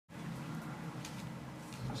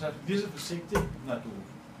så lige så forsigtigt, når du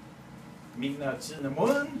mener, at tiden er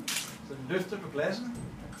moden, så løfter du glasset.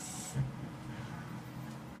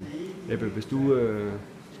 Ebbe, hvis du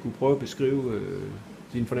skulle prøve at beskrive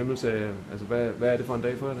din fornemmelse af, altså hvad er det for en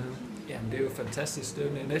dag for dig, det her? Jamen, det er jo fantastisk. Det er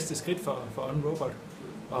jo næste skridt for On Robot,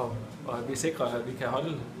 og at vi sikrer, at vi kan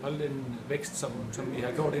holde den vækst, som vi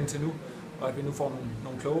har gjort indtil nu, og at vi nu får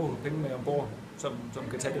nogle kloge penge med ombord, som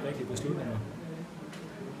kan tage de rigtige beslutninger.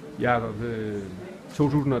 Jakob,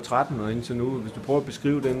 2013 og indtil nu, hvis du prøver at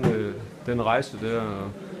beskrive den rejse der,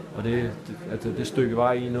 og det stykke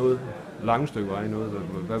vej i noget, lange stykke vej i noget,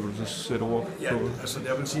 hvad vil du så sætte ord på? Ja, altså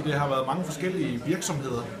jeg vil sige, det har været mange forskellige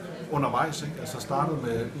virksomheder undervejs, ikke? Altså startet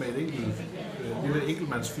med et lille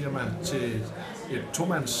enkeltmandsfirma til et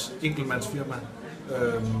enkeltmandsfirma,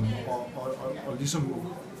 og ligesom,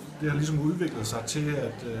 det har ligesom udviklet sig til,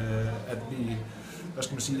 at vi, hvad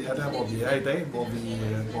skal man sige, er der, hvor vi er i dag,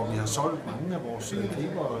 hvor vi har solgt mange af vores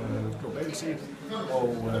købere globalt set,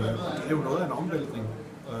 og det er jo noget af en omvæltning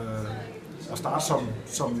at starte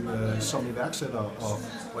som iværksætter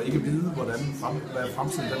og ikke vide, hvad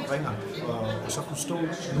fremtiden den bringer, og så kunne stå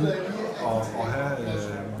nu og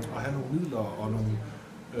have nogle midler og nogle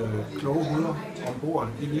kloge hoveder ombord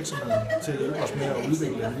i virksomheden til at hjælpe os med at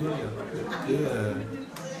udvikle den yderligere.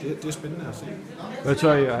 Det er spændende at se. Hvad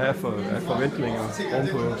tør I at have for forventninger oven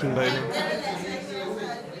på sådan en dag?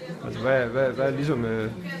 Altså hvad er ligesom, er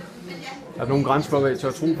der nogle grænser for, hvad I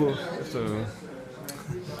tør tro på? Efter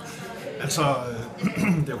Altså,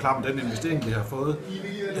 det er jo klart, at den investering, vi har fået,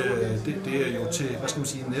 det er jo til, hvad skal man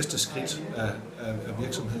sige, næste skridt af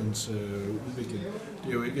virksomhedens udvikling. Det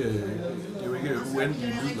er jo ikke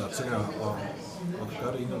uendelige midler til at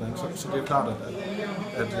gøre det ene eller andet. Så det er jo klart,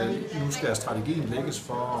 at nu skal strategien lægges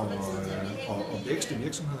for at vækste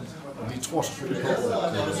virksomheden, og vi tror selvfølgelig på,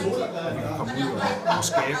 at vi kan komme ud og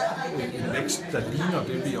skabe en vækst, der ligner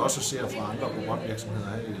det, vi også ser fra andre robotvirksomheder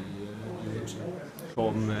her i Odense.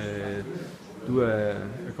 Du er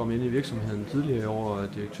kommet ind i virksomheden tidligere i år og er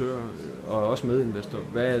direktør og også medinvestor.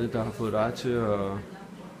 Hvad er det, der har fået dig til at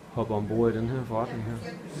hoppe ombord i den her forretning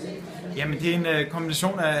her? Jamen, det er en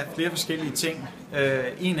kombination af flere forskellige ting.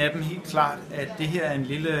 En af dem helt klart, at det her er en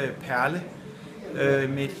lille perle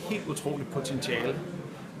med et helt utroligt potentiale.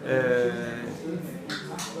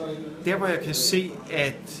 Der hvor jeg kan se,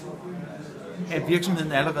 at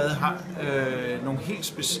virksomheden allerede har nogle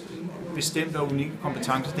helt bestemte og unikke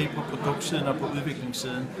kompetencer, det er på produktsiden og på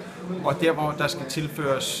udviklingssiden. Og der, hvor der skal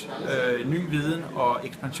tilføres ny viden og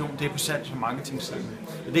ekspansion, det er på salgs- og marketingsiden.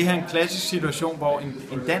 Det her er en klassisk situation, hvor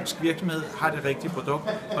en dansk virksomhed har det rigtige produkt,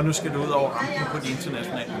 og nu skal det ud over rampen på de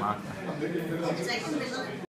internationale markeder.